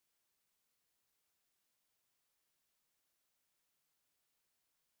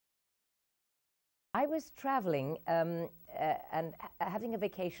I was traveling and having a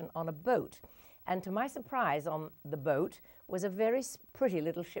vacation on a boat. And to my surprise, on the boat was a very pretty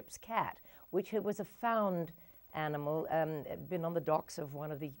little ship's cat, which was a found animal, had been on the docks of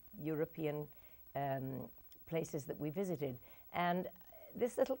one of the European places that we visited. And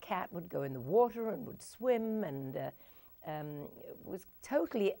this little cat would go in the water and would swim and was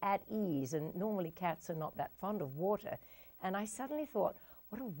totally at ease. And normally cats are not that fond of water. And I suddenly thought,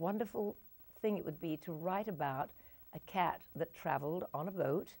 what a wonderful thing it would be to write about a cat that traveled on a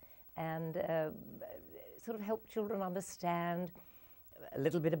boat and sort of help children understand a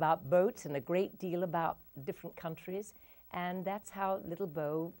little bit about boats and a great deal about different countries. And that's how Little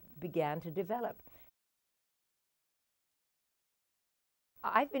Bo began to develop.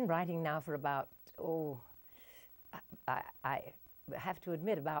 I've been writing now for about, I have to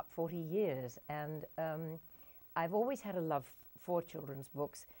admit, about 40 years. And I've always had a love for children's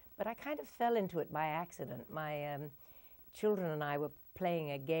books, but I kind of fell into it by accident. My children and I were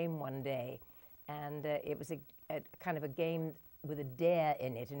playing a game one day, and it was a kind of a game with a dare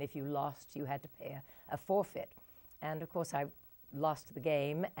in it, and if you lost, you had to pay a forfeit. And of course, I lost the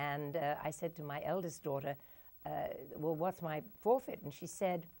game, and I said to my eldest daughter, well, what's my forfeit? And she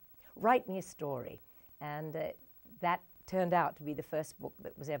said, write me a story. And that turned out to be the first book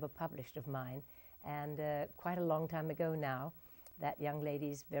that was ever published of mine. And quite a long time ago now, that young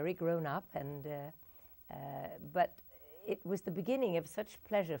lady's very grown up, and but it was the beginning of such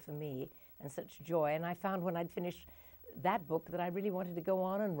pleasure for me and such joy. And I found when I'd finished that book that I really wanted to go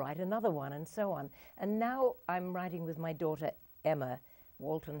on and write another one, and so on. And now I'm writing with my daughter, Emma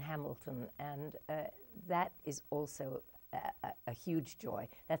Walton Hamilton, and that is also a huge joy.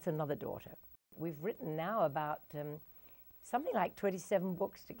 That's another daughter. We've written now about something like 27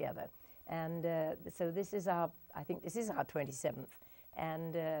 books together. And so this is I think this is our 27th.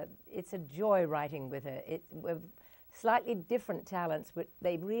 And it's a joy writing with her. We're slightly different talents, but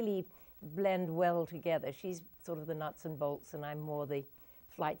they really blend well together. She's sort of the nuts and bolts, and I'm more the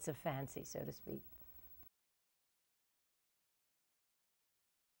flights of fancy, so to speak.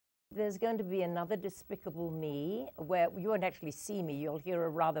 There's going to be another Despicable Me, where you won't actually see me. You'll hear a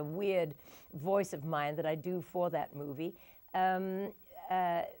rather weird voice of mine that I do for that movie.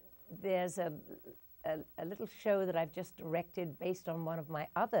 There's a little show that I've just directed based on one of my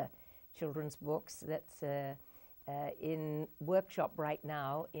other children's books that's in workshop right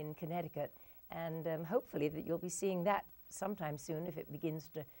now in Connecticut. And hopefully that you'll be seeing that sometime soon if it begins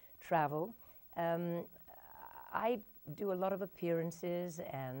to travel. I do a lot of appearances,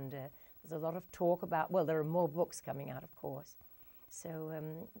 and there's a lot of talk about, well, there are more books coming out, of course. So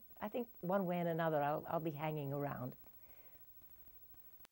I think one way and another I'll be hanging around.